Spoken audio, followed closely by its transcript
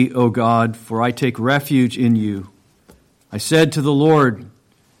O God, for I take refuge in you. I said to the Lord,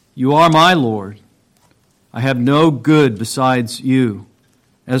 you are my Lord. I have no good besides you.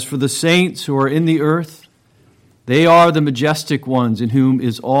 As for the saints who are in the earth, they are the majestic ones in whom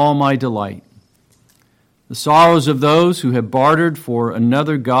is all my delight. The sorrows of those who have bartered for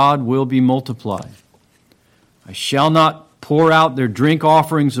another god will be multiplied. I shall not pour out their drink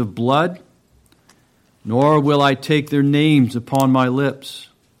offerings of blood, nor will I take their names upon my lips.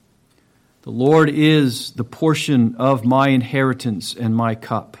 The Lord is the portion of my inheritance and my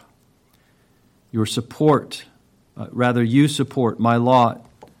cup. You support my lot.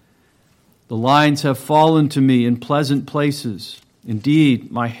 The lines have fallen to me in pleasant places.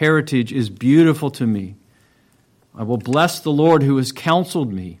 Indeed, my heritage is beautiful to me. I will bless the Lord who has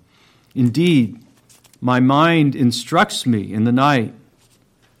counseled me. Indeed, my mind instructs me in the night.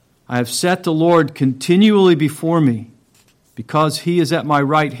 I have set the Lord continually before me. Because he is at my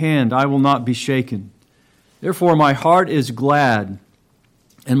right hand, I will not be shaken. Therefore my heart is glad,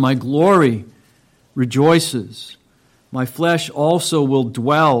 and my glory rejoices. My flesh also will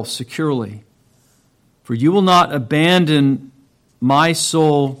dwell securely. For you will not abandon my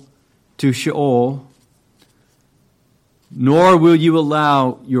soul to Sheol, nor will you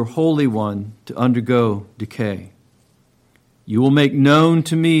allow your Holy One to undergo decay. You will make known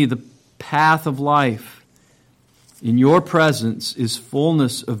to me the path of life. In your presence is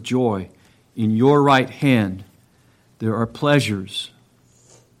fullness of joy. In your right hand there are pleasures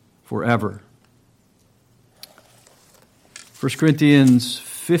forever. 1 Corinthians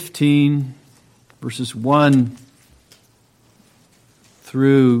 15, verses 1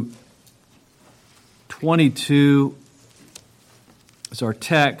 through 22 is our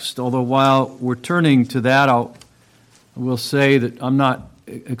text. Although while we're turning to that, I will say that I'm not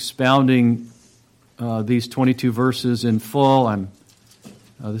expounding these 22 verses in full.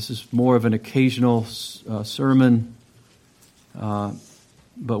 This is more of an occasional sermon,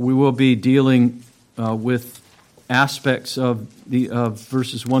 but we will be dealing with aspects of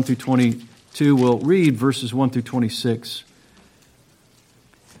verses 1 through 22. We'll read verses 1 through 26.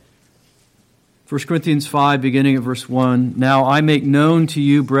 1 Corinthians 5, beginning at verse 1. Now I make known to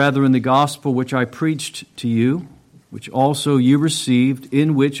you, brethren, the gospel which I preached to you, which also you received,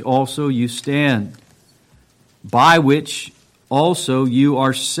 in which also you stand, by which also you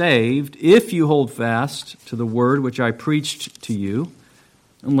are saved, if you hold fast to the word which I preached to you,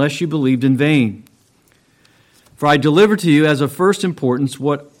 unless you believed in vain. For I delivered to you as of first importance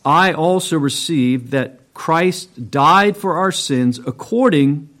what I also received, that Christ died for our sins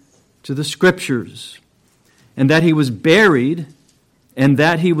according to the Scriptures, and that he was buried, and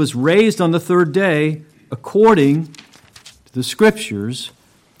that he was raised on the third day according to the Scriptures,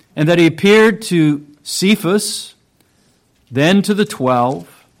 and that he appeared to Cephas, then to the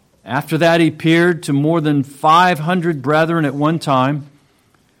 12. After that he appeared to more than 500 brethren at one time,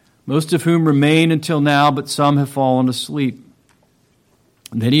 most of whom remain until now, but some have fallen asleep.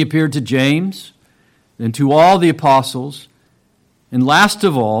 And then he appeared to James, then to all the apostles, and last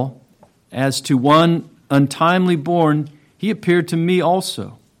of all, as to one untimely born, he appeared to me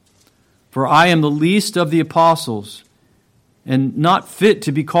also. For I am the least of the apostles, and not fit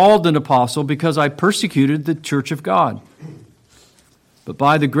to be called an apostle, because I persecuted the church of God. But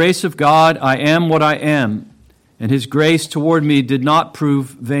by the grace of God I am what I am, and his grace toward me did not prove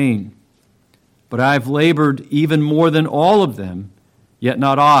vain. But I have labored even more than all of them, yet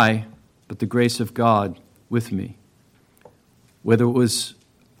not I, but the grace of God with me. Whether it was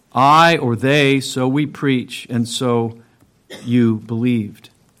I or they, so we preach, and so you believed.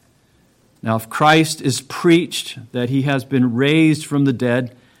 Now, if Christ is preached that he has been raised from the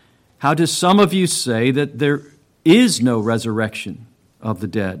dead, how do some of you say that there is no resurrection of the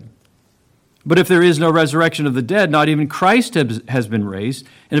dead? But if there is no resurrection of the dead, not even Christ has been raised.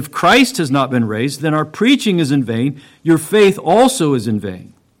 And if Christ has not been raised, then our preaching is in vain. Your faith also is in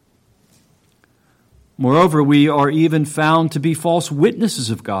vain. Moreover, we are even found to be false witnesses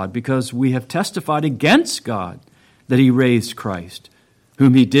of God, because we have testified against God that he raised Christ,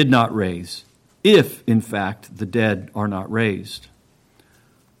 whom he did not raise, if, in fact, the dead are not raised.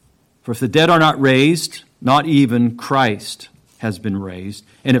 For if the dead are not raised, not even Christ has been raised.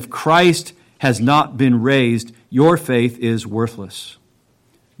 And if Christ has not been raised, your faith is worthless.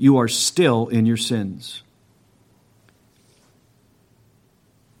 You are still in your sins.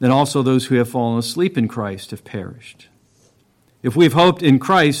 Then also those who have fallen asleep in Christ have perished. If we have hoped in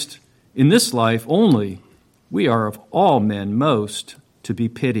Christ in this life only, we are of all men most to be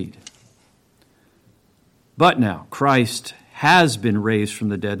pitied. But now Christ has been raised from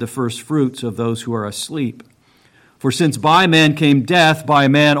the dead, the first fruits of those who are asleep. For since by man came death, by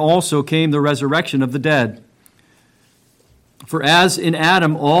man also came the resurrection of the dead. For as in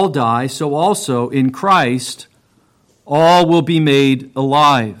Adam all die, so also in Christ all will be made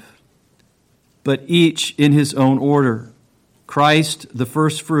alive, but each in his own order. Christ the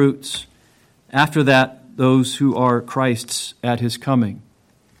first fruits, after that those who are Christ's at his coming.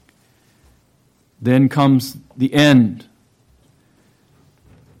 Then comes the end,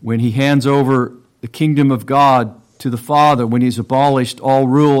 when he hands over the kingdom of God to the Father, when he's abolished all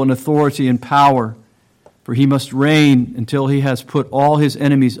rule and authority and power, for he must reign until he has put all his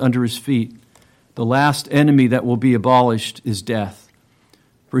enemies under his feet. The last enemy that will be abolished is death,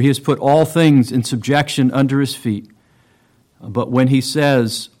 for he has put all things in subjection under his feet. But when he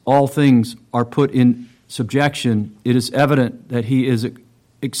says all things are put in subjection, it is evident that he is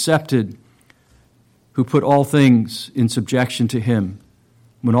accepted who put all things in subjection to him.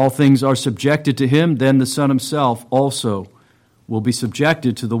 When all things are subjected to him, then the Son himself also will be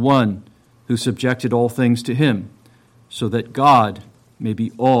subjected to the one who subjected all things to him, so that God may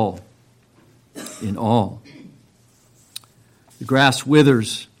be all in all. The grass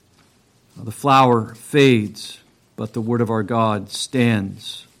withers, the flower fades, but the word of our God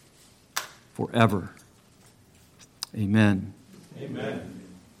stands forever. Amen. Amen.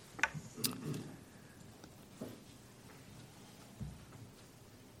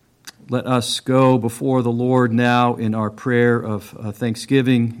 Let us go before the Lord now in our prayer of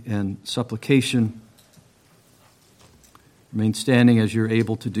thanksgiving and supplication. Remain standing as you're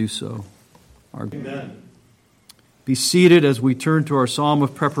able to do so. Amen. Be seated as we turn to our psalm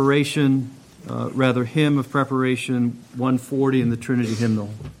of preparation, hymn of preparation, 140 in the Trinity hymnal.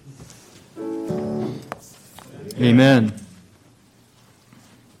 Amen.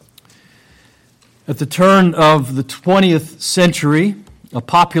 At the turn of the 20th century, a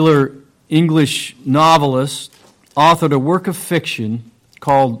popular English novelist authored a work of fiction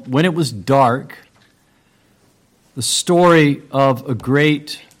called When It Was Dark, the story of a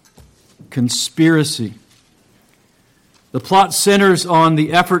great conspiracy. The plot centers on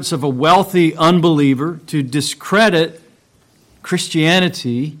the efforts of a wealthy unbeliever to discredit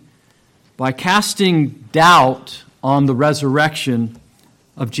Christianity by casting doubt on the resurrection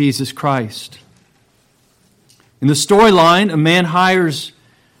of Jesus Christ. In the storyline, a man hires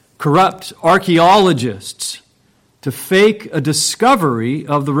corrupt archaeologists to fake a discovery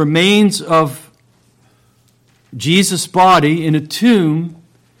of the remains of Jesus' body in a tomb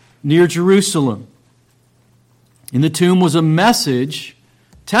near Jerusalem. In the tomb was a message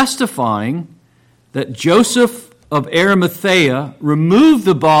testifying that Joseph of Arimathea removed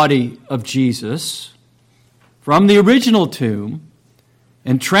the body of Jesus from the original tomb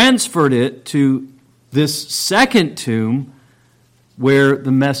and transferred it to this second tomb where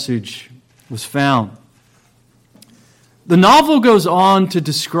the message was found. The novel goes on to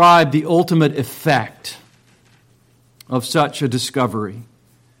describe the ultimate effect of such a discovery,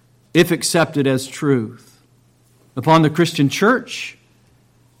 if accepted as truth, upon the Christian church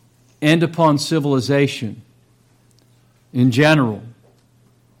and upon civilization in general.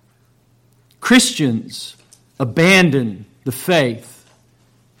 Christians abandon the faith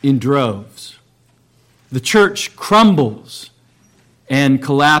in droves. The church crumbles and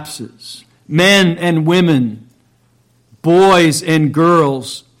collapses. Men and women, boys and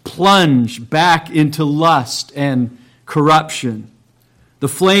girls plunge back into lust and corruption. The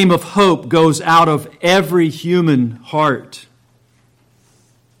flame of hope goes out of every human heart.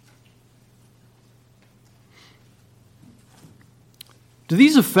 Do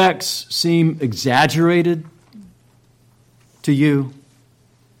these effects seem exaggerated to you?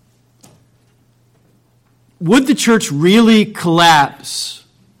 Would the church really collapse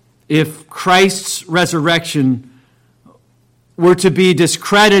if Christ's resurrection were to be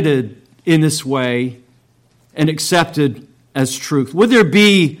discredited in this way and accepted as truth? Would there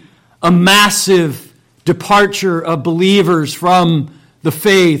be a massive departure of believers from the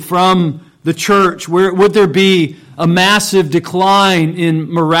faith, from the church? Would there be a massive decline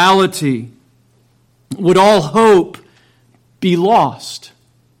in morality? Would all hope be lost?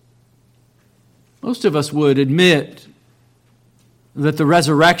 Most of us would admit that the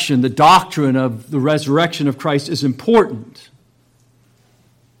resurrection, the doctrine of the resurrection of Christ is important.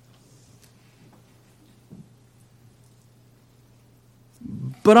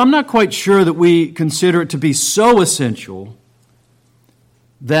 But I'm not quite sure that we consider it to be so essential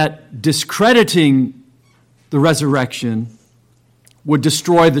that discrediting the resurrection would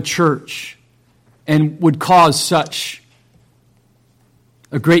destroy the church and would cause such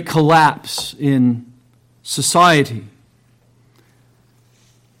a great collapse in society.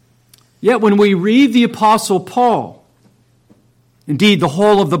 Yet when we read the Apostle Paul, indeed the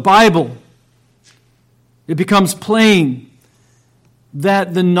whole of the Bible, it becomes plain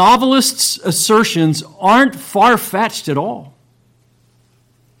that the novelist's assertions aren't far-fetched at all.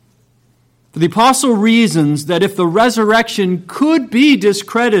 For the apostle reasons that if the resurrection could be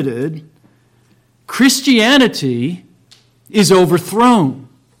discredited, Christianity is overthrown.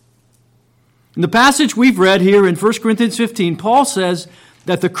 In the passage we've read here in 1 Corinthians 15, Paul says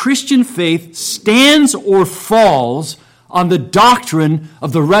that the Christian faith stands or falls on the doctrine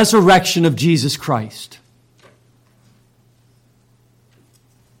of the resurrection of Jesus Christ.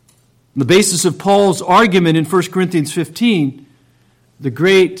 The basis of Paul's argument in 1 Corinthians 15, the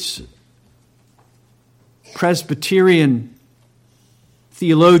great Presbyterian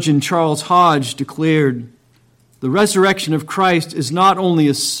theologian Charles Hodge declared, the resurrection of Christ is not only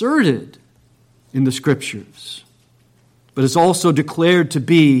asserted in the Scriptures, but is also declared to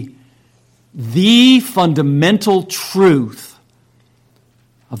be the fundamental truth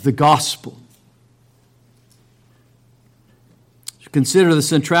of the gospel. Consider the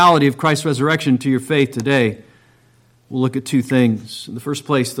centrality of Christ's resurrection to your faith today. We'll look at two things. In the first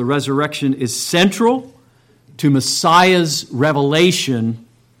place, the resurrection is central to Messiah's revelation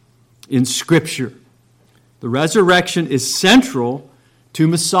in Scripture. The resurrection is central to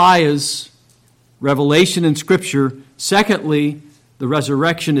Messiah's revelation in Scripture. Secondly, the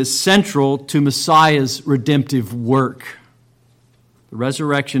resurrection is central to Messiah's redemptive work. The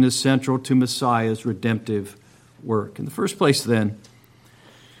resurrection is central to Messiah's redemptive work. In the first place, then,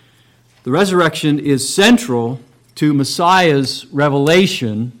 the resurrection is central to Messiah's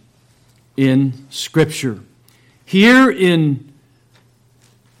revelation in Scripture. Here in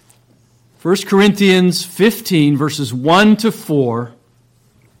 1 Corinthians 15, verses 1 to 4,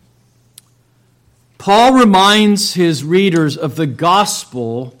 Paul reminds his readers of the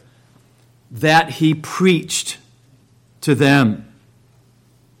gospel that he preached to them.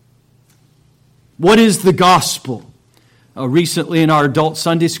 What is the gospel? Recently in our adult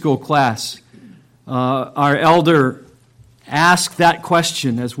Sunday school class, our elder asked that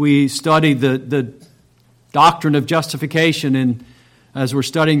question as we studied the doctrine of justification and as we're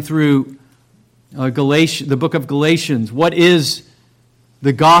studying through the book of Galatians. What is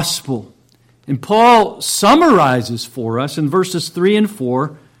the gospel? And Paul summarizes for us in verses 3 and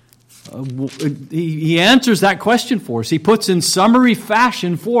 4. He answers that question for us. He puts in summary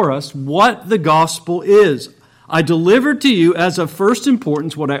fashion for us what the gospel is. I delivered to you as of first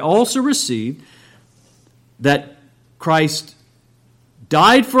importance what I also received, that Christ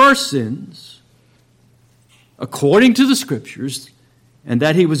died for our sins according to the Scriptures, and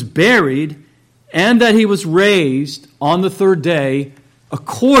that he was buried, and that he was raised on the third day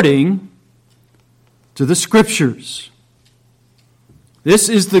according to the Scriptures. This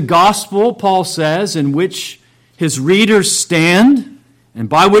is the gospel, Paul says, in which his readers stand and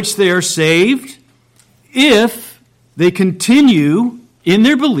by which they are saved if they continue in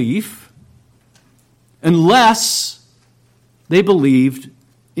their belief, unless they believed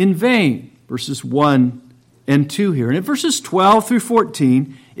in vain. Verses 1 and 2 here. And in verses 12 through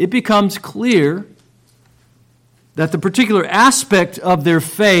 14, it becomes clear that the particular aspect of their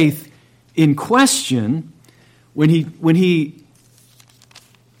faith in question, when he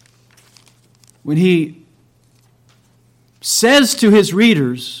says to his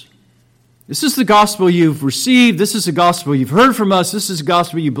readers, this is the gospel you've received, this is the gospel you've heard from us, this is the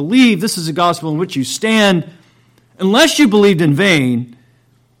gospel you believe, this is the gospel in which you stand, unless you believed in vain,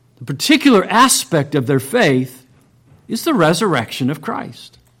 the particular aspect of their faith is the resurrection of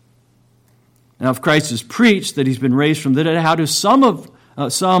Christ. Now, if Christ is preached that he's been raised from the dead, how do some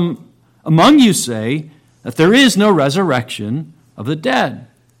among you say that there is no resurrection of the dead?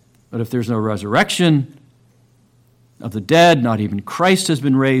 But if there's no resurrection of the dead, not even Christ has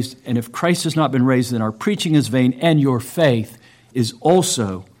been raised. And if Christ has not been raised, then our preaching is vain, and your faith is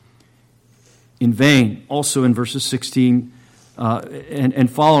also in vain. Also in verses 16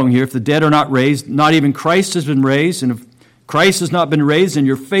 and following here, if the dead are not raised, not even Christ has been raised. And if Christ has not been raised, then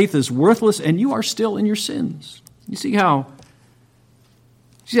your faith is worthless, and you are still in your sins. You see how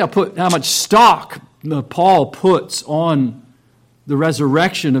much stock Paul puts on the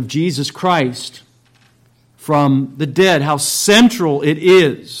resurrection of Jesus Christ from the dead, how central it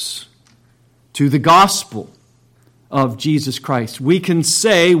is to the gospel of Jesus Christ. We can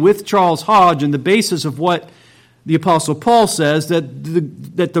say with Charles Hodge, on the basis of what the Apostle Paul says, that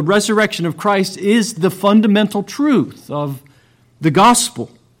the resurrection of Christ is the fundamental truth of the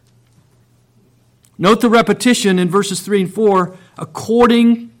gospel. Note the repetition in verses 3 and 4,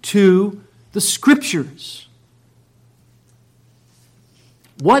 according to the Scriptures.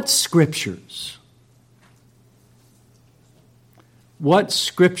 What Scriptures? what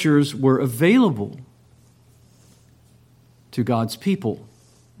scriptures were available to God's people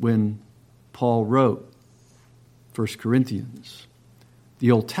when Paul wrote 1 Corinthians, the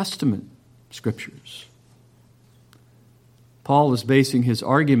Old Testament scriptures. Paul is basing his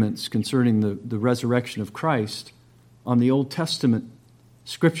arguments concerning the resurrection of Christ on the Old Testament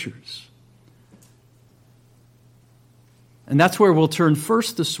scriptures. And that's where we'll turn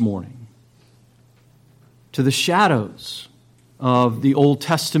first this morning, to the shadows of the Old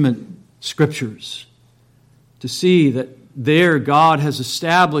Testament scriptures, to see that there God has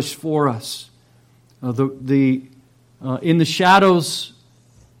established for us in the shadows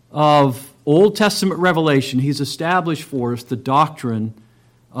of Old Testament revelation, He's established for us the doctrine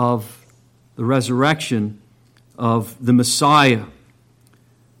of the resurrection of the Messiah.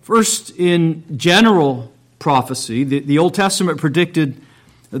 First, in general prophecy, the Old Testament predicted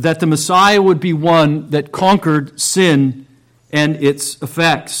that the Messiah would be one that conquered sin and its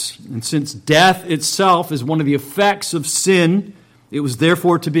effects. And since death itself is one of the effects of sin, it was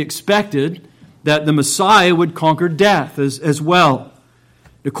therefore to be expected that the Messiah would conquer death as well.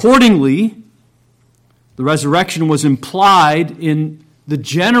 Accordingly, the resurrection was implied in the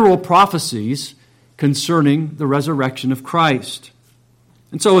general prophecies concerning the resurrection of Christ.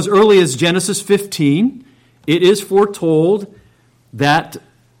 And so as early as Genesis 15, it is foretold that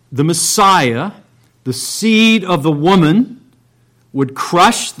the Messiah, the seed of the woman, would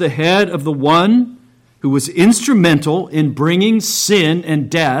crush the head of the one who was instrumental in bringing sin and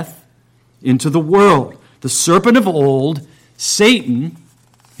death into the world, the serpent of old, Satan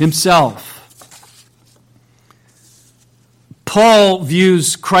himself. Paul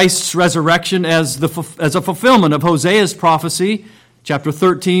views Christ's resurrection as a fulfillment of Hosea's prophecy, chapter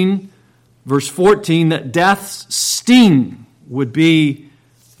 13, verse 14, that death's sting would be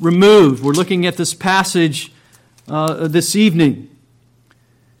removed. We're looking at this passage this evening.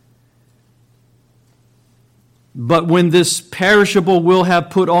 But when this perishable will have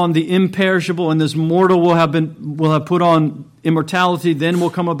put on the imperishable, and this mortal will have put on immortality, then will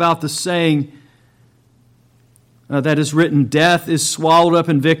come about the saying that is written, "Death is swallowed up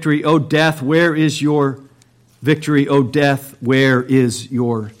in victory. O death, where is your victory? O death, where is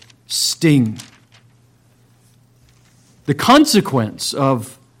your sting?" The consequence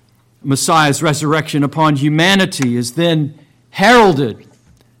of Messiah's resurrection upon humanity is then heralded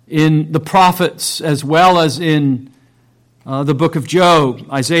in the prophets as well as in the book of Job.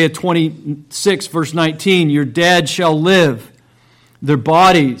 Isaiah 26, verse 19, "Your dead shall live, their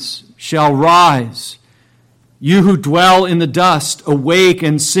bodies shall rise. You who dwell in the dust, awake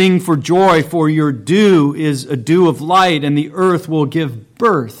and sing for joy, for your dew is a dew of light, and the earth will give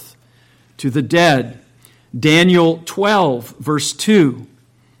birth to the dead." Daniel 12, verse 2,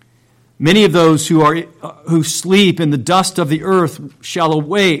 "Many of those who sleep in the dust of the earth shall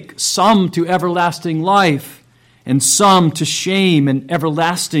awake, some to everlasting life, and some to shame and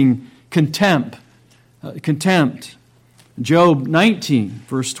everlasting contempt." Job 19,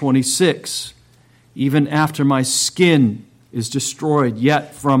 verse 26, "Even after my skin is destroyed,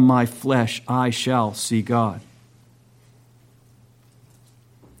 yet from my flesh I shall see God."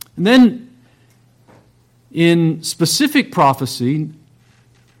 And then, in specific prophecy,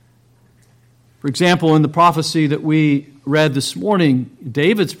 for example, in the prophecy that we read this morning,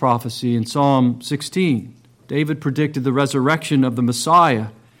 David's prophecy in Psalm 16, David predicted the resurrection of the Messiah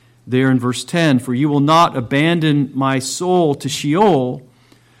there in verse 10, "For you will not abandon my soul to Sheol,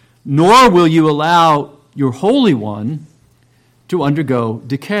 nor will you allow your Holy One to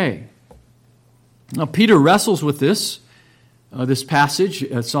decay." Now, Peter wrestles with this passage,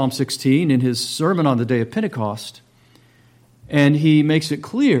 Psalm 16, in his sermon on the day of Pentecost, and he makes it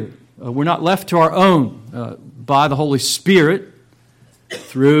clear. We're not left to our own by the Holy Spirit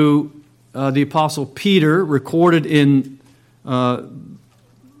through the Apostle Peter, recorded in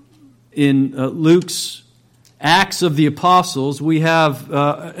Luke's Acts of the Apostles. We have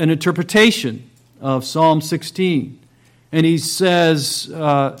an interpretation of Psalm 16. And he says,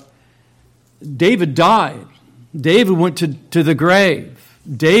 David died. David went to the grave.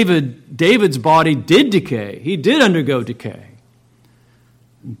 David's body did decay. He did undergo decay.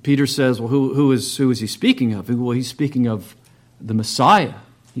 And Peter says, well, who is he speaking of? Well, he's speaking of the Messiah.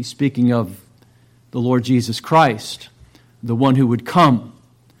 He's speaking of the Lord Jesus Christ, the one who would come,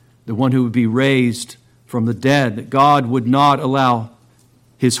 the one who would be raised from the dead, that God would not allow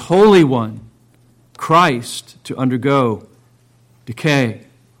His Holy One, Christ, to undergo decay.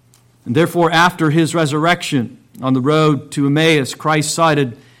 And therefore, after His resurrection on the road to Emmaus, Christ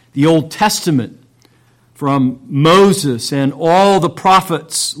cited the Old Testament from Moses and all the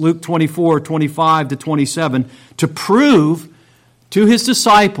prophets, Luke 24, 25 to 27, to prove to his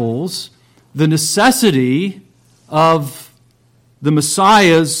disciples the necessity of the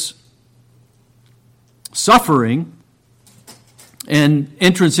Messiah's suffering and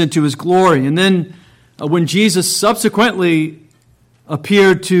entrance into his glory. And then when Jesus subsequently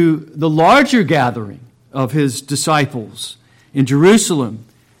appeared to the larger gathering of his disciples in Jerusalem,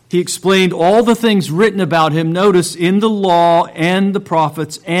 he explained all the things written about him, notice, in the law and the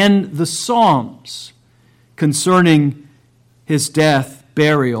prophets and the Psalms concerning his death,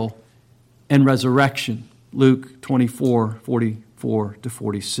 burial, and resurrection. Luke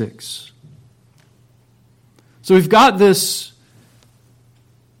 24:44-46. So we've got this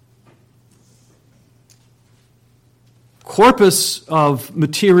corpus of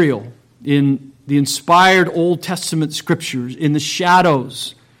material in the inspired Old Testament scriptures, in the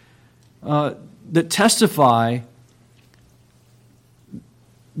shadows that testify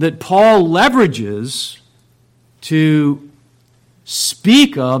that Paul leverages to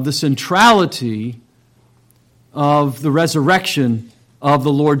speak of the centrality of the resurrection of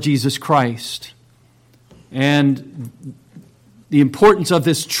the Lord Jesus Christ and the importance of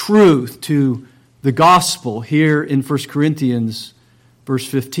this truth to the gospel here in 1 Corinthians verse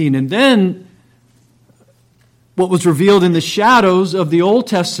 15. And then what was revealed in the shadows of the Old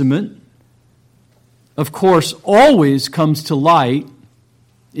Testament, of course, always comes to light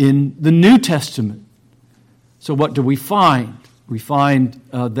in the New Testament. So what do we find? We find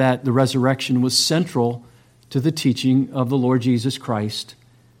that the resurrection was central to the teaching of the Lord Jesus Christ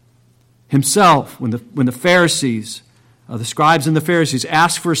himself. When the Pharisees, the scribes and the Pharisees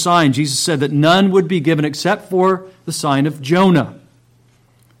asked for a sign, Jesus said that none would be given except for the sign of Jonah.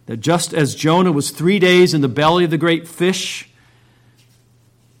 That just as Jonah was 3 days in the belly of the great fish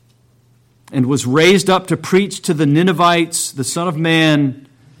and was raised up to preach to the Ninevites, the Son of Man,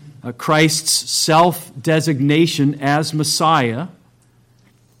 Christ's self-designation as Messiah,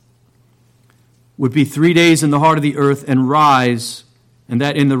 would be 3 days in the heart of the earth and rise, and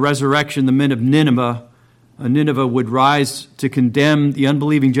that in the resurrection the men of Nineveh would rise to condemn the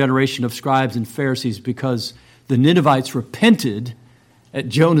unbelieving generation of scribes and Pharisees because the Ninevites repented at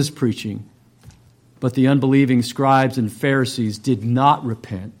Jonah's preaching, but the unbelieving scribes and Pharisees did not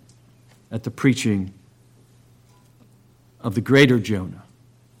repent at the preaching of the greater Jonah,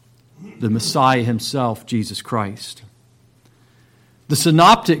 the Messiah himself, Jesus Christ. The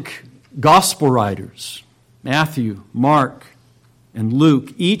synoptic gospel writers, Matthew, Mark, and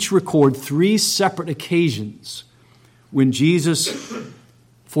Luke, each record 3 separate occasions when Jesus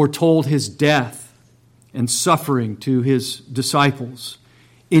foretold his death and suffering to his disciples.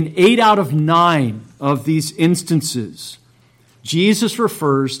 In 8 out of 9 of these instances, Jesus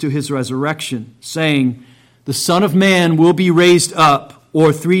refers to his resurrection, saying, "The Son of Man will be raised up,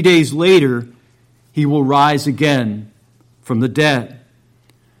 or 3 days later, he will rise again from the dead."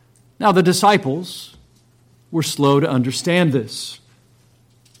 Now, the disciples were slow to understand this.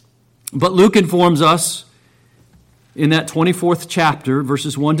 But Luke informs us in that 24th chapter,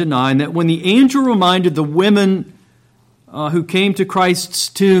 verses 1-9, that when the angel reminded the women who came to Christ's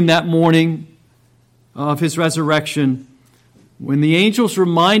tomb that morning of his resurrection, when the angels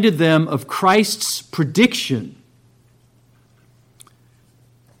reminded them of Christ's prediction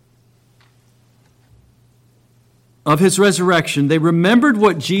of his resurrection, they remembered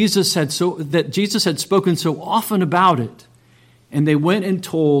what Jesus had spoken so often about it, and they went and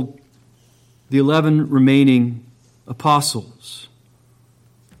told the 11 remaining apostles.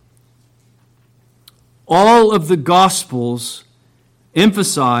 All of the Gospels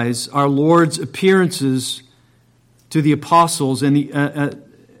emphasize our Lord's appearances to the apostles and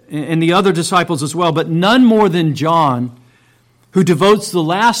the other disciples as well, but none more than John, who devotes the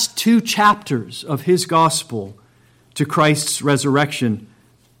last 2 chapters of his Gospel to Christ's resurrection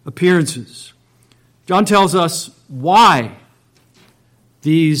appearances. John tells us why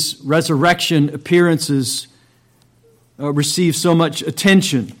these resurrection appearances receive so much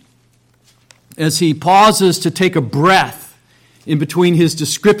attention, as he pauses to take a breath in between his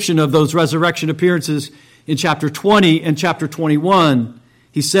description of those resurrection appearances in chapter 20 and chapter 21.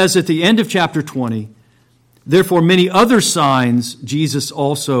 He says at the end of chapter 20, "Therefore many other signs Jesus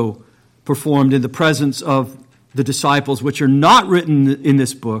also performed in the presence of the disciples, which are not written in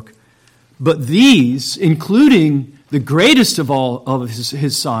this book, but these, including the greatest of all of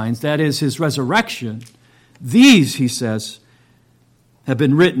his signs, that is his resurrection, these," he says, "have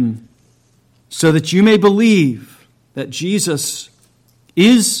been written so that you may believe that Jesus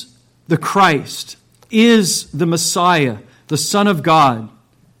is the Christ, is the Messiah, the Son of God,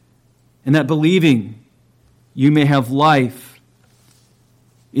 and that believing you may have life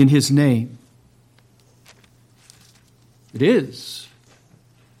in his name." It is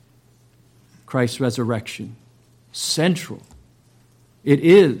Christ's resurrection. Central. It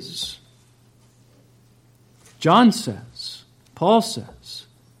is. John says, Paul says,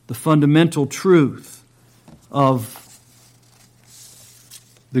 the fundamental truth of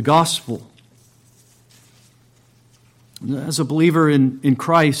the gospel. As a believer in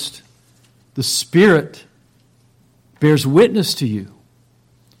Christ, the Spirit bears witness to you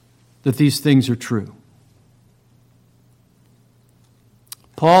that these things are true.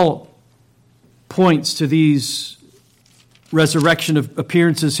 Paul points to these resurrection of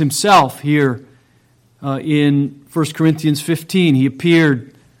appearances himself here in 1 Corinthians 15. He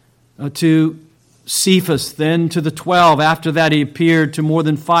appeared to Cephas, then to the 12. After that, he appeared to more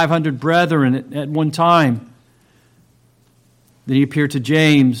than 500 brethren at one time. Then he appeared to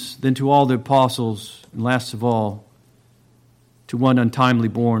James, then to all the apostles, and last of all, to one untimely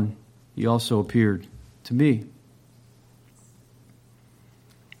born, he also appeared to me.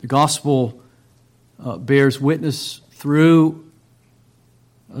 The gospel bears witness through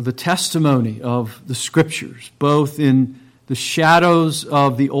the testimony of the Scriptures, both in the shadows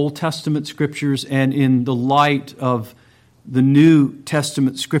of the Old Testament Scriptures and in the light of the New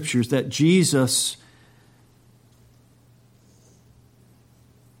Testament Scriptures, that Jesus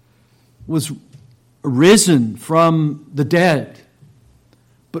was risen from the dead.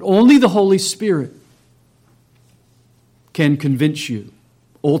 But only the Holy Spirit can convince you,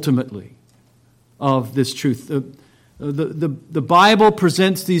 ultimately, of this truth. The Bible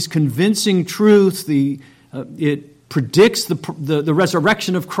presents these convincing truths. It predicts the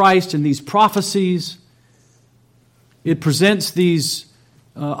resurrection of Christ in these prophecies. It presents these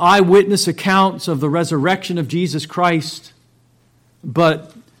eyewitness accounts of the resurrection of Jesus Christ.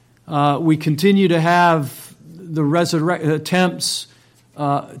 But we continue to have the attempts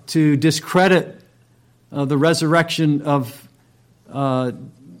to discredit the resurrection of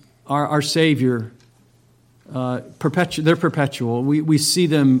our Savior. They're perpetual. We see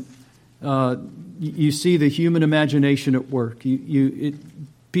them. You see the human imagination at work.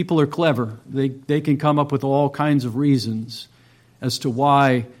 People are clever. They can come up with all kinds of reasons as to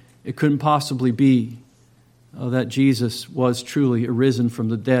why it couldn't possibly be that Jesus was truly arisen from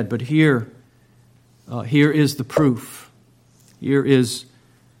the dead. But here is the proof. Here is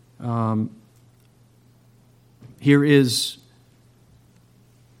the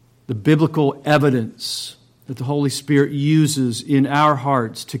biblical evidence that the Holy Spirit uses in our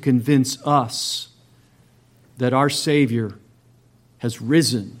hearts to convince us that our Savior has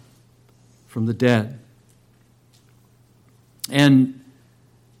risen from the dead. And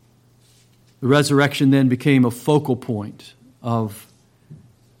the resurrection then became a focal point of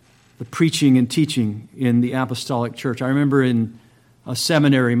the preaching and teaching in the apostolic church. I remember in a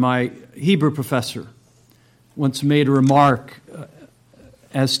seminary, my Hebrew professor once made a remark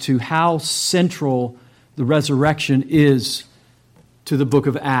as to how central the resurrection is to the book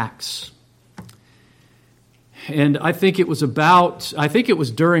of Acts. And I think it was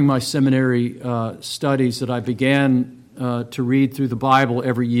during my seminary studies that I began to read through the Bible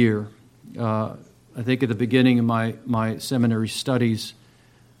every year. I think at the beginning of my seminary studies,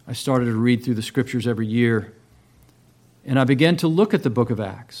 I started to read through the Scriptures every year. And I began to look at the book of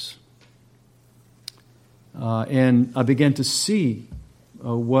Acts. And I began to see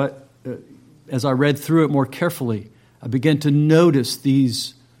as I read through it more carefully, I began to notice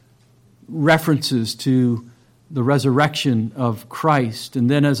these references to the resurrection of Christ. And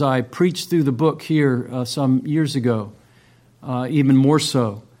then as I preached through the book here some years ago, even more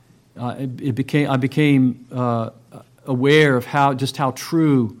so, I became aware of how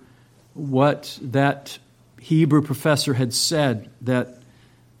true what that Hebrew professor had said, that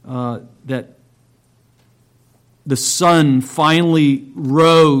the sun finally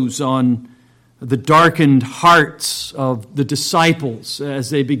rose on the darkened hearts of the disciples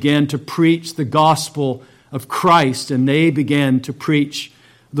as they began to preach the gospel of Christ, and they began to preach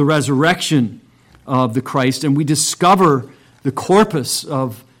the resurrection of the Christ. And we discover the corpus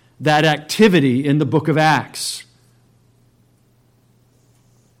of that activity in the book of Acts.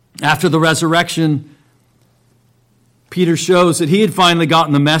 After the resurrection, Peter shows that he had finally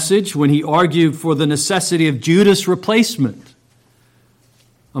gotten the message when he argued for the necessity of Judas' replacement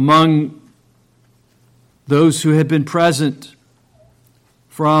among those who had been present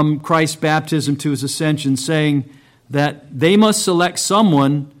from Christ's baptism to his ascension, saying that they must select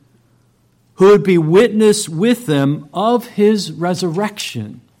someone who would be witness with them of his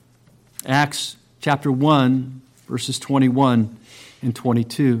resurrection. Acts chapter 1, verses 21 and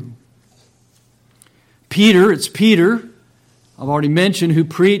 22. It's Peter, I've already mentioned, who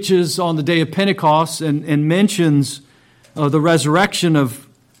preaches on the day of Pentecost and mentions the resurrection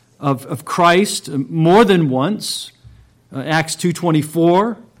of Christ more than once. Acts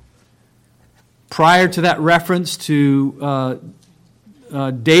 2:24. Prior to that reference to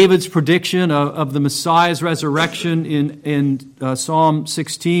David's prediction of the Messiah's resurrection in Psalm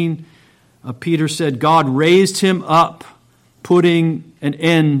 16, Peter said, God raised him up, putting an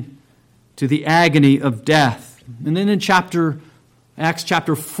end to the agony of death. And then in Acts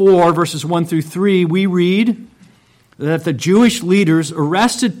chapter 4, verses 1 through 3, we read that the Jewish leaders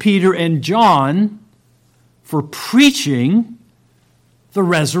arrested Peter and John for preaching the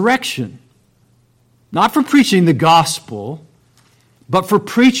resurrection. Not for preaching the gospel, but for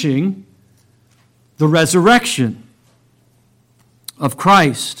preaching the resurrection of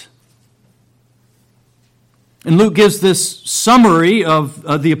Christ. And Luke gives this summary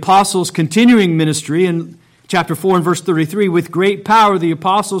of the apostles' continuing ministry in chapter 4 and verse 33. With great power the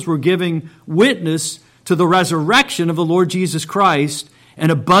apostles were giving witness to the resurrection of the Lord Jesus Christ,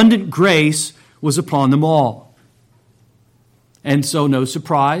 and abundant grace was upon them all. And so, no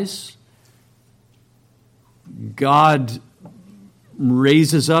surprise, God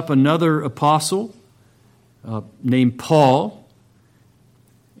raises up another apostle named Paul,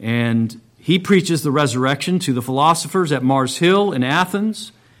 and he preaches the resurrection to the philosophers at Mars Hill in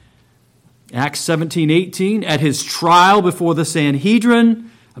Athens. Acts 17:18, at his trial before the Sanhedrin,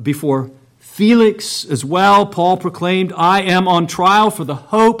 before Felix as well, Paul proclaimed, I am on trial for the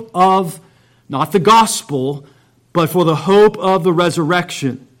hope of, not the gospel, but for the hope of the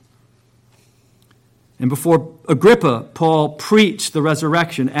resurrection. And before Agrippa, Paul preached the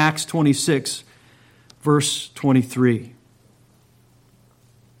resurrection, Acts 26, verse 23.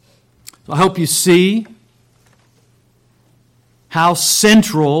 So I hope you see how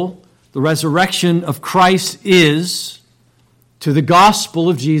central the resurrection of Christ is to the gospel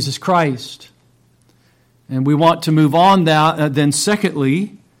of Jesus Christ. And we want to move on now, then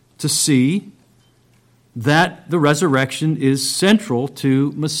secondly, to see that the resurrection is central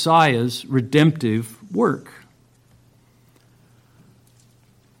to Messiah's redemptive work.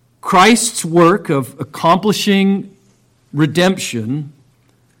 Christ's work of accomplishing redemption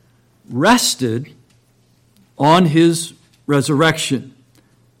rested on his resurrection.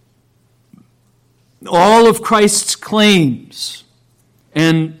 All of Christ's claims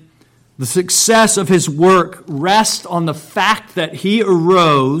and the success of his work rest on the fact that he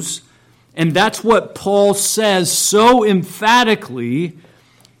arose, and that's what Paul says so emphatically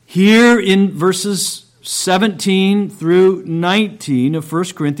here in verses 17 through 19 of 1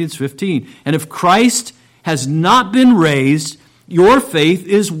 Corinthians 15. And if Christ has not been raised, your faith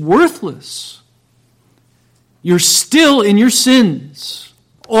is worthless. You're still in your sins.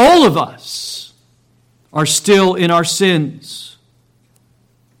 All of us are still in our sins.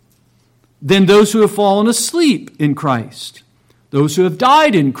 Then those who have fallen asleep in Christ, those who have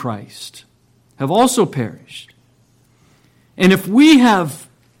died in Christ, have also perished. And if we have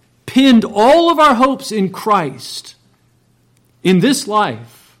pinned all of our hopes in Christ in this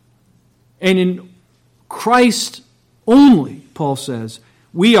life, and in Christ only, Paul says,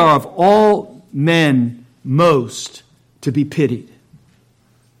 we are of all men most to be pitied.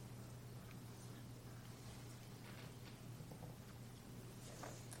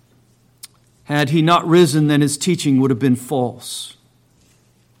 Had he not risen, then his teaching would have been false.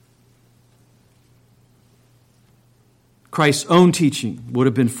 Christ's own teaching would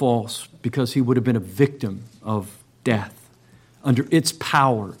have been false because he would have been a victim of death under its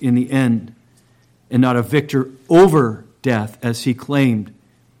power in the end, and not a victor over death as he claimed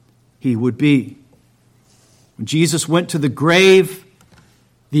he would be. When Jesus went to the grave,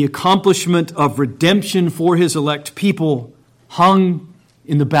 the accomplishment of redemption for his elect people hung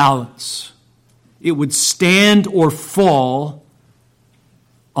in the balance. It would stand or fall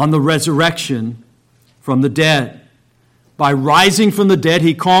on the resurrection from the dead. By rising from the dead,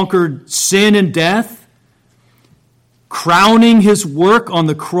 he conquered sin and death, crowning his work on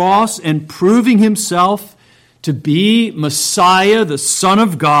the cross and proving himself to be Messiah, the Son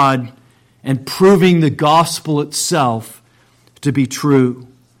of God, and proving the gospel itself to be true.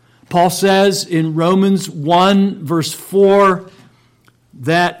 Paul says in Romans 1, verse 4,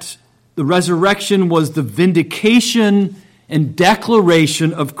 that the resurrection was the vindication and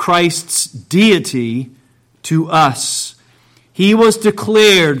declaration of Christ's deity to us. He was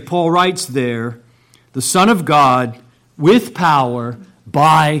declared, Paul writes there, the Son of God with power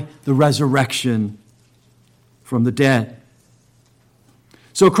by the resurrection from the dead.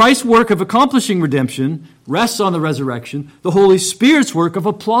 So Christ's work of accomplishing redemption rests on the resurrection. The Holy Spirit's work of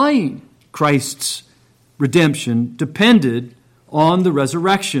applying Christ's redemption depended on the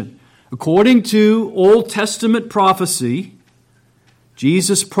resurrection. According to Old Testament prophecy,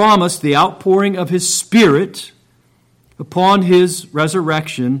 Jesus promised the outpouring of His Spirit upon His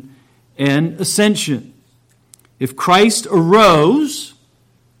resurrection and ascension. If Christ arose,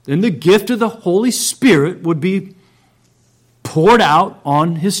 then the gift of the Holy Spirit would be poured out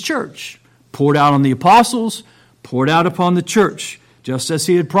on His church, poured out on the apostles, poured out upon the church, just as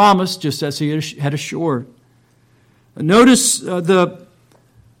He had promised, just as He had assured. Notice the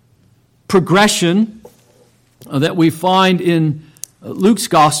progression that we find in Luke's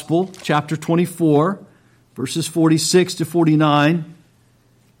Gospel, chapter 24, verses 46 to 49.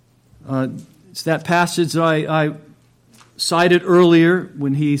 It's that passage that I cited earlier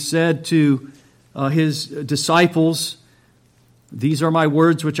when He said to His disciples, "These are my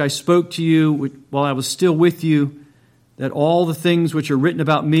words which I spoke to you while I was still with you, that all the things which are written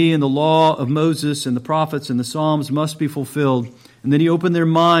about me in the law of Moses and the prophets and the Psalms must be fulfilled." And then He opened their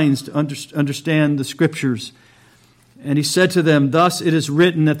minds to understand the Scriptures. And He said to them, "Thus it is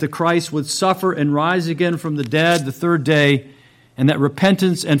written that the Christ would suffer and rise again from the dead the third day, and that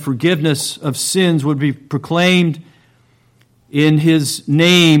repentance and forgiveness of sins would be proclaimed in His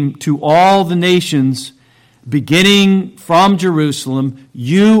name to all the nations, beginning from Jerusalem.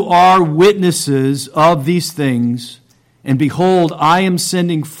 You are witnesses of these things. And behold, I am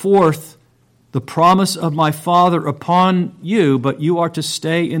sending forth the promise of my Father upon you, but you are to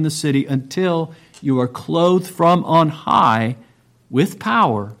stay in the city until you are clothed from on high with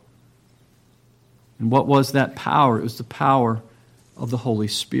power." And what was that power? It was the power of the Holy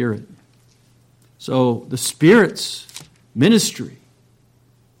Spirit. So the Spirit's ministry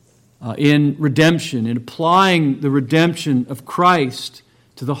in redemption, in applying the redemption of Christ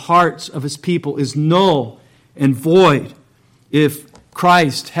to the hearts of His people, is null and void if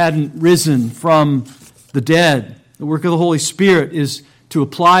Christ hadn't risen from the dead. The work of the Holy Spirit is to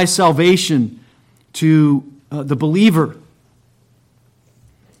apply salvation to the believer.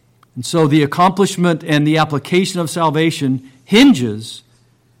 And so the accomplishment and the application of salvation hinges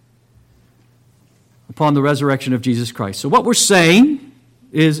upon the resurrection of Jesus Christ. So what we're saying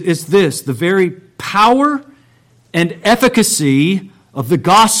is this: the very power and efficacy of the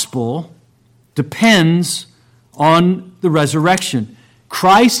gospel depends on the resurrection.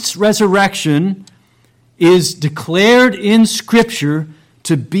 Christ's resurrection is declared in Scripture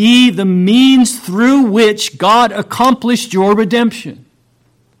to be the means through which God accomplished your redemption.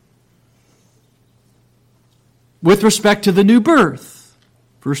 With respect to the new birth,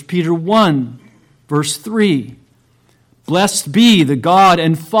 1 Peter 1, verse 3, "Blessed be the God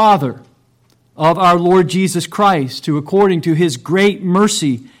and Father of our Lord Jesus Christ, who according to His great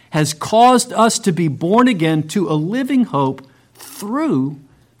mercy has caused us to be born again to a living hope through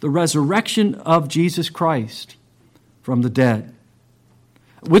the resurrection of Jesus Christ from the dead."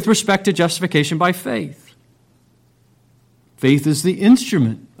 With respect to justification by faith, faith is the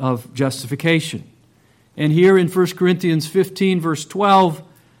instrument of justification. And here in 1 Corinthians 15, verse 12,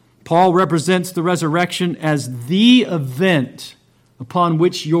 Paul represents the resurrection as the event upon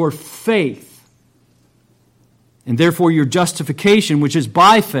which your faith, and therefore your justification, which is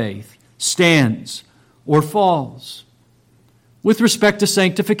by faith, stands or falls. With respect to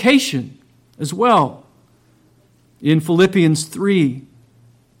sanctification as well, in Philippians 3,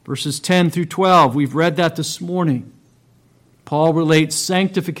 verses 10 through 12, we've read that this morning. Paul relates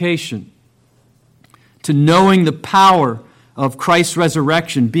sanctification to knowing the power of Christ's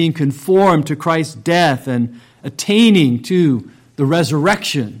resurrection, being conformed to Christ's death, and attaining to the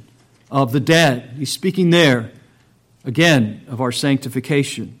resurrection of the dead. He's speaking there, again, of our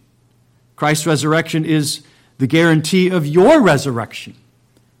sanctification. Christ's resurrection is the guarantee of your resurrection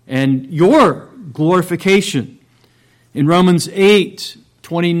and your glorification. In Romans 8,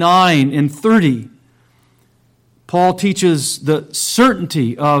 29 and 30, Paul teaches the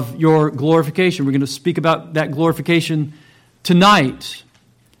certainty of your glorification. We're going to speak about that glorification tonight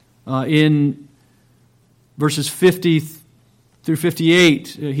in verses 50 through 58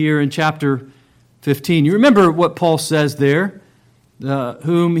 here in chapter 15. You remember what Paul says there,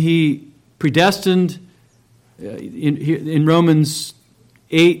 whom He predestined in Romans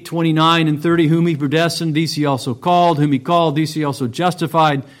 8, 29 and 30, whom He predestined, these He also called, whom He called, these He also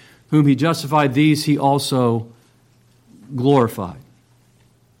justified, whom He justified, these He also glorified.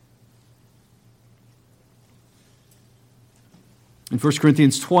 In 1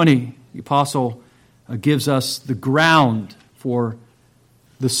 Corinthians 20, the apostle gives us the ground for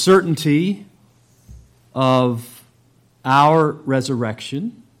the certainty of our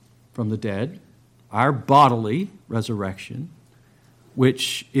resurrection from the dead, our bodily resurrection,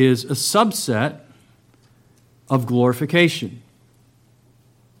 which is a subset of glorification.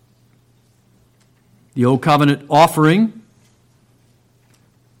 The Old Covenant offering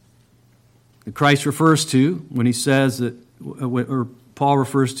that Christ refers to when he says that, or Paul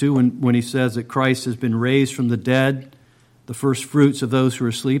refers to when he says that Christ has been raised from the dead, the first fruits of those who are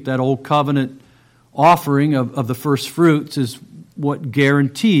asleep. That Old Covenant offering of the first fruits is what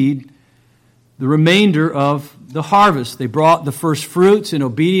guaranteed the remainder of the harvest. They brought the first fruits in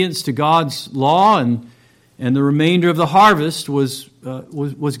obedience to God's law, and the remainder of the harvest was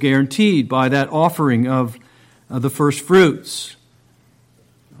guaranteed by that offering of the first fruits.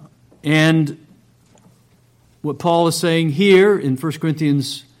 And what Paul is saying here in 1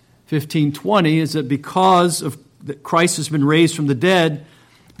 Corinthians 15:20 is that because of that Christ has been raised from the dead,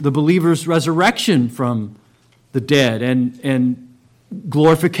 the believer's resurrection from the dead and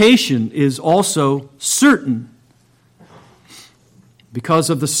glorification is also certain. Because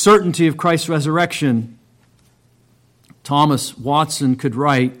of the certainty of Christ's resurrection, Thomas Watson could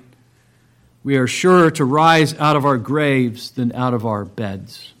write, "We are surer to rise out of our graves than out of our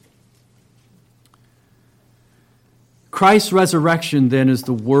beds." Christ's resurrection, then, is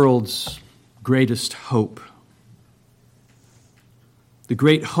the world's greatest hope. The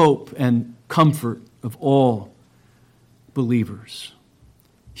great hope and comfort of all believers.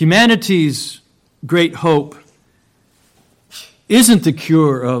 Humanity's great hope isn't the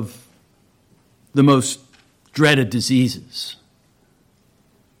cure of the most dreaded diseases.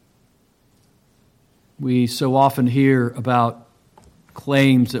 We so often hear about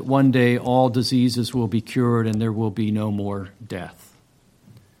claims that one day all diseases will be cured and there will be no more death.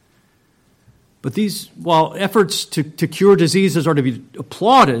 But while efforts to cure diseases are to be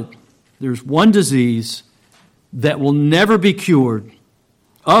applauded, there's one disease that will never be cured,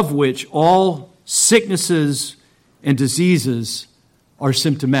 of which all sicknesses and diseases are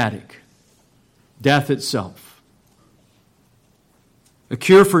symptomatic: death itself. A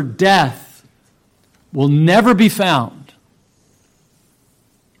cure for death will never be found,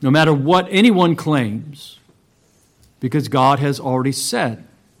 no matter what anyone claims, because God has already said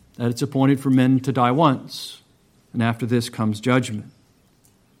that it's appointed for men to die once, and after this comes judgment.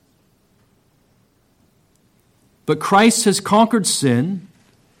 But Christ has conquered sin,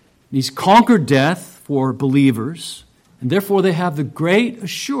 He's conquered death for believers, and therefore they have the great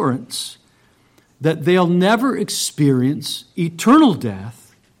assurance that they'll never experience eternal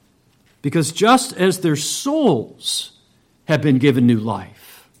death, because just as their souls have been given new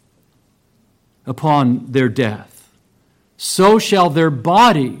life upon their death, so shall their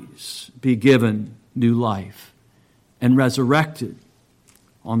bodies be given new life and resurrected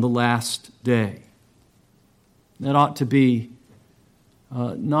on the last day. That ought to be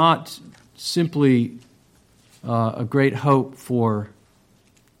not simply a great hope for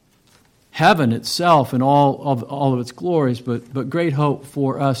heaven itself and all of its glories, but great hope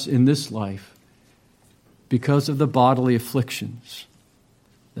for us in this life because of the bodily afflictions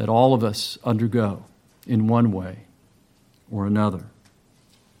that all of us undergo in one way or another.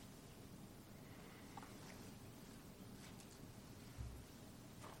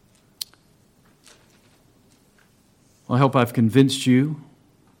 I hope I've convinced you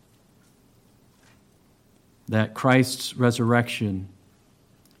that Christ's resurrection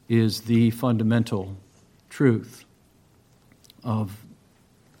is the fundamental truth of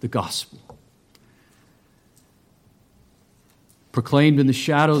the gospel. Proclaimed in the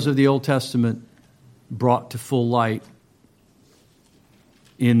shadows of the Old Testament, brought to full light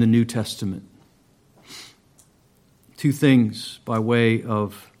in the New Testament. Two things by way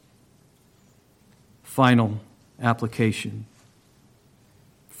of final application.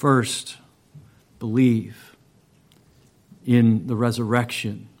 First, believe in the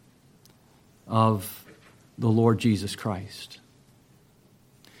resurrection of the Lord Jesus Christ.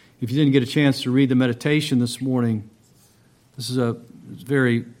 If you didn't get a chance to read the meditation this morning, this is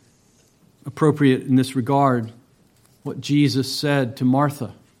very appropriate in this regard, what Jesus said to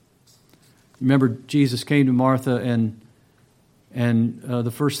Martha. Remember, Jesus came to Martha, and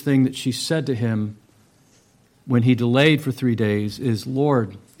the first thing that she said to him when he delayed for 3 days is,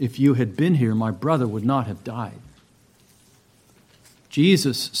 "Lord, if you had been here, my brother would not have died."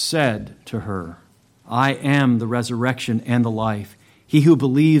 Jesus said to her, "I am the resurrection and the life. He who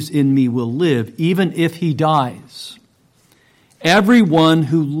believes in me will live, even if he dies. Everyone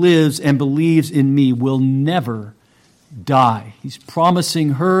who lives and believes in me will never die." He's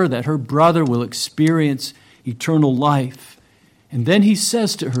promising her that her brother will experience eternal life. And then he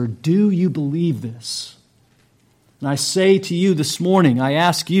says to her, "Do you believe this?" And I say to you this morning, I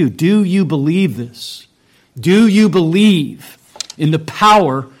ask you, do you believe this? Do you believe in the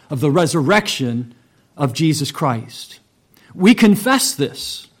power of the resurrection of Jesus Christ? We confess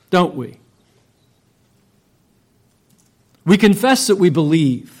this, don't we? We confess that we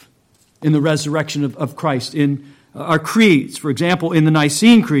believe in the resurrection of Christ. In our creeds, for example, in the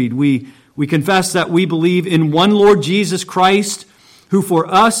Nicene Creed, we confess that we believe in one Lord Jesus Christ, who for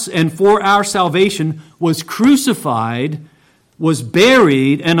us and for our salvation was crucified, was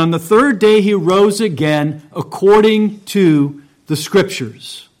buried, and on the third day he rose again according to the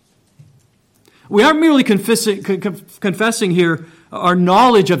Scriptures. We aren't merely confessing here our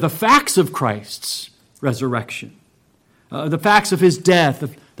knowledge of the facts of Christ's resurrection, the facts of his death,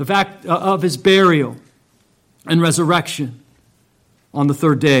 the fact of his burial and resurrection on the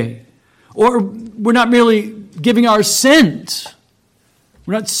third day. Or we're not merely giving our assent.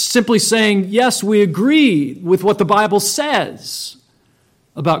 We're not simply saying, yes, we agree with what the Bible says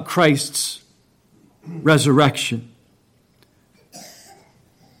about Christ's resurrection.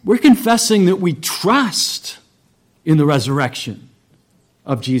 We're confessing that we trust in the resurrection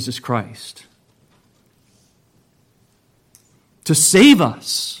of Jesus Christ to save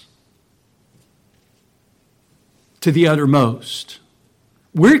us to the uttermost.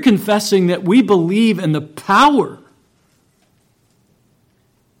 We're confessing that we believe in the power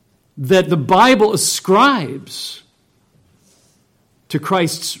that the Bible ascribes to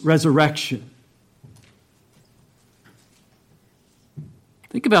Christ's resurrection.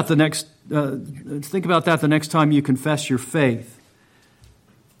 Think about that the next time you confess your faith.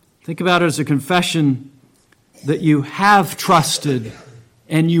 Think about it as a confession that you have trusted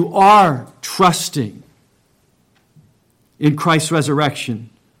and you are trusting in Christ's resurrection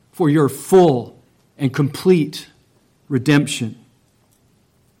for your full and complete redemption.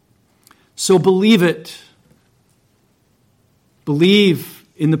 So believe it. Believe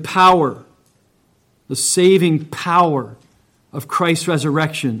in the power, the saving power of Christ's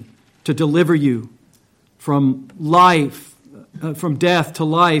resurrection to deliver you from life, from death to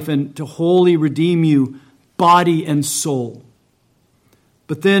life, and to wholly redeem you, body and soul.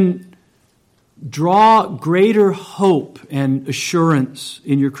 But then draw greater hope and assurance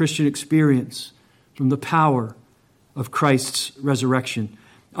in your Christian experience from the power of Christ's resurrection.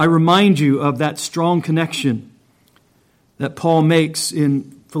 I remind you of that strong connection that Paul makes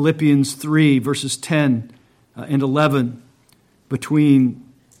in Philippians 3, verses 10 and 11, between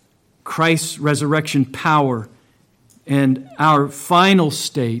Christ's resurrection power and our final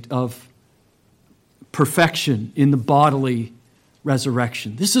state of perfection in the bodily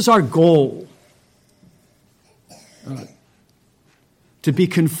resurrection. This is our goal, to be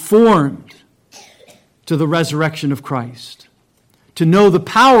conformed to the resurrection of Christ, to know the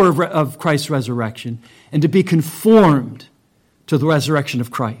power of Christ's resurrection, and to be conformed to the resurrection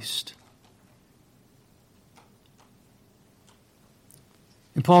of Christ.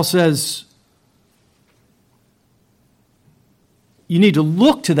 And Paul says, you need to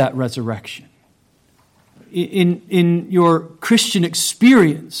look to that resurrection. In your Christian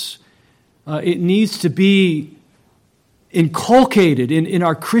experience, it needs to be inculcated in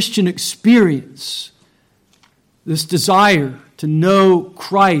our Christian experience, this desire to know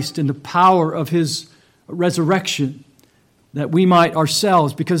Christ and the power of his resurrection, that we might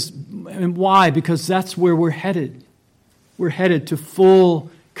ourselves, and why? Because that's where we're headed. We're headed to full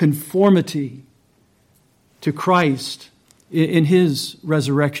conformity to Christ in his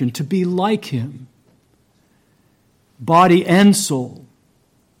resurrection, to be like him, body and soul,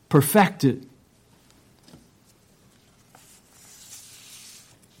 perfected.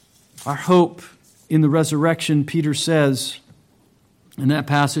 Our hope in the resurrection, Peter says, in that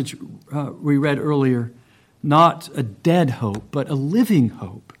passage we read earlier, not a dead hope, but a living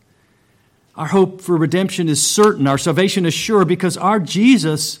hope. Our hope for redemption is certain. Our salvation is sure because our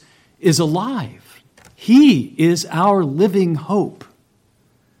Jesus is alive. He is our living hope.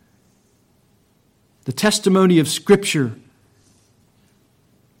 The testimony of Scripture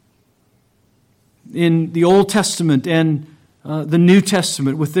in the Old Testament and the New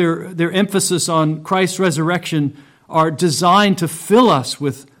Testament, with their emphasis on Christ's resurrection, are designed to fill us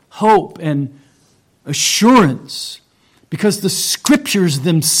with hope and assurance, because the Scriptures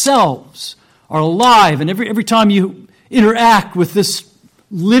themselves are alive. And every time you interact with this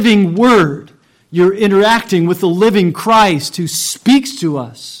living Word, you're interacting with the living Christ who speaks to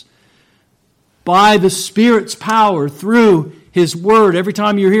us by the Spirit's power through His Word. Every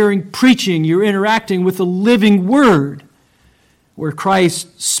time you're hearing preaching, you're interacting with the living Word where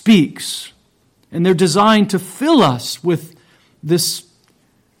Christ speaks. And they're designed to fill us with this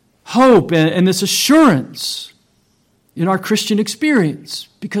hope and this assurance in our Christian experience,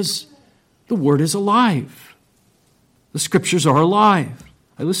 because the Word is alive. The Scriptures are alive.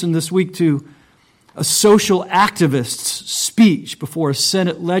 I listened this week to a social activist's speech before a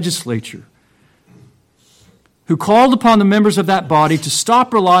Senate legislature. who called upon the members of that body to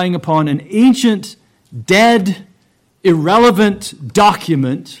stop relying upon an ancient, dead, irrelevant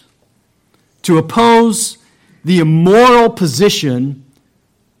document to oppose the immoral position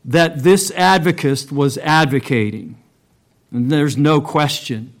that this advocist was advocating. And there's no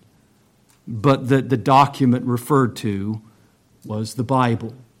question but that the document referred to was the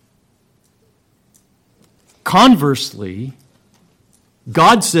Bible. Conversely,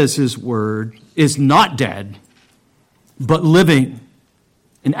 God says His Word is not dead, but living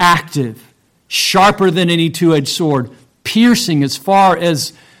and active, sharper than any two-edged sword, piercing as far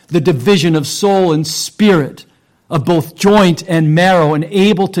as the division of soul and spirit, of both joint and marrow, and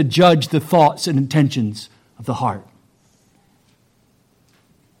able to judge the thoughts and intentions of the heart.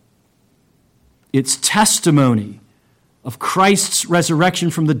 Its testimony of Christ's resurrection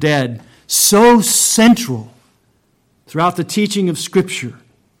from the dead, so central throughout the teaching of Scripture,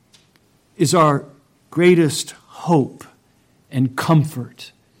 is our greatest hope and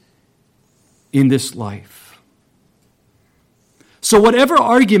comfort in this life. So whatever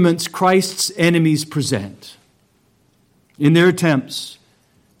arguments Christ's enemies present in their attempts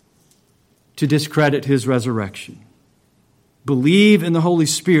to discredit His resurrection, believe in the Holy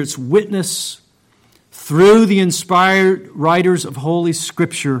Spirit's witness through the inspired writers of Holy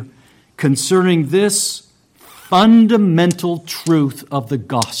Scripture concerning this fundamental truth of the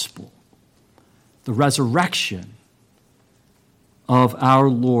gospel, the resurrection of our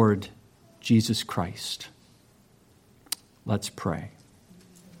Lord Jesus Christ. Let's pray.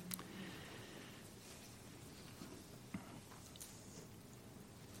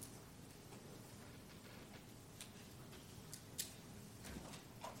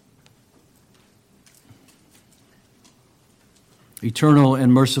 Eternal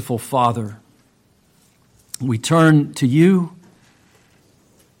and merciful Father, we turn to You,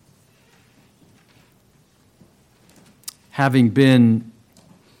 having been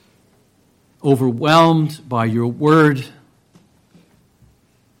overwhelmed by Your Word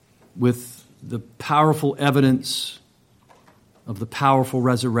with the powerful evidence of the powerful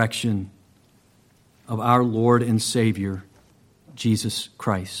resurrection of our Lord and Savior, Jesus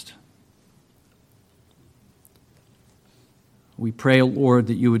Christ. We pray, O Lord,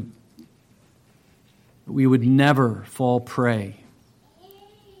 that we would never fall prey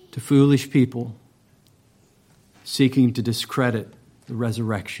to foolish people seeking to discredit the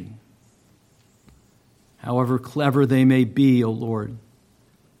resurrection. However clever they may be, O Lord,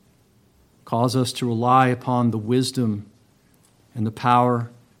 cause us to rely upon the wisdom and the power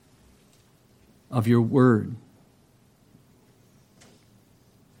of Your Word.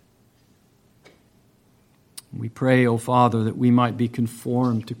 We pray, O Father, that we might be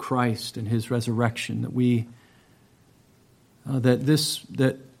conformed to Christ and His resurrection,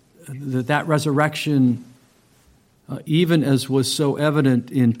 that resurrection, even as was so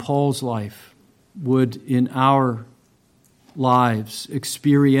evident in Paul's life, would in our lives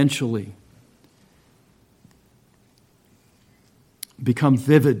experientially become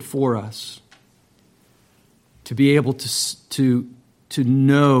vivid for us, to be able to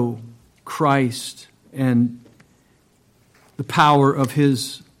know Christ and the power of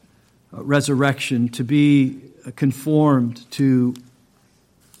His resurrection, to be conformed, to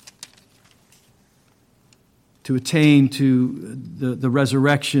attain to the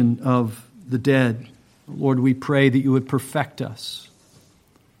resurrection of the dead. Lord, we pray that You would perfect us.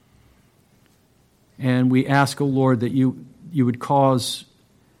 And we ask, O Lord, that you would cause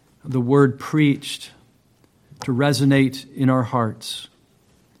the word preached to resonate in our hearts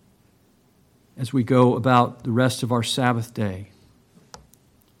as we go about the rest of our Sabbath day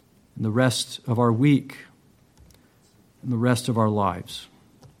and the rest of our week and the rest of our lives.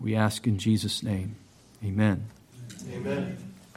 We ask in Jesus' name. Amen. Amen.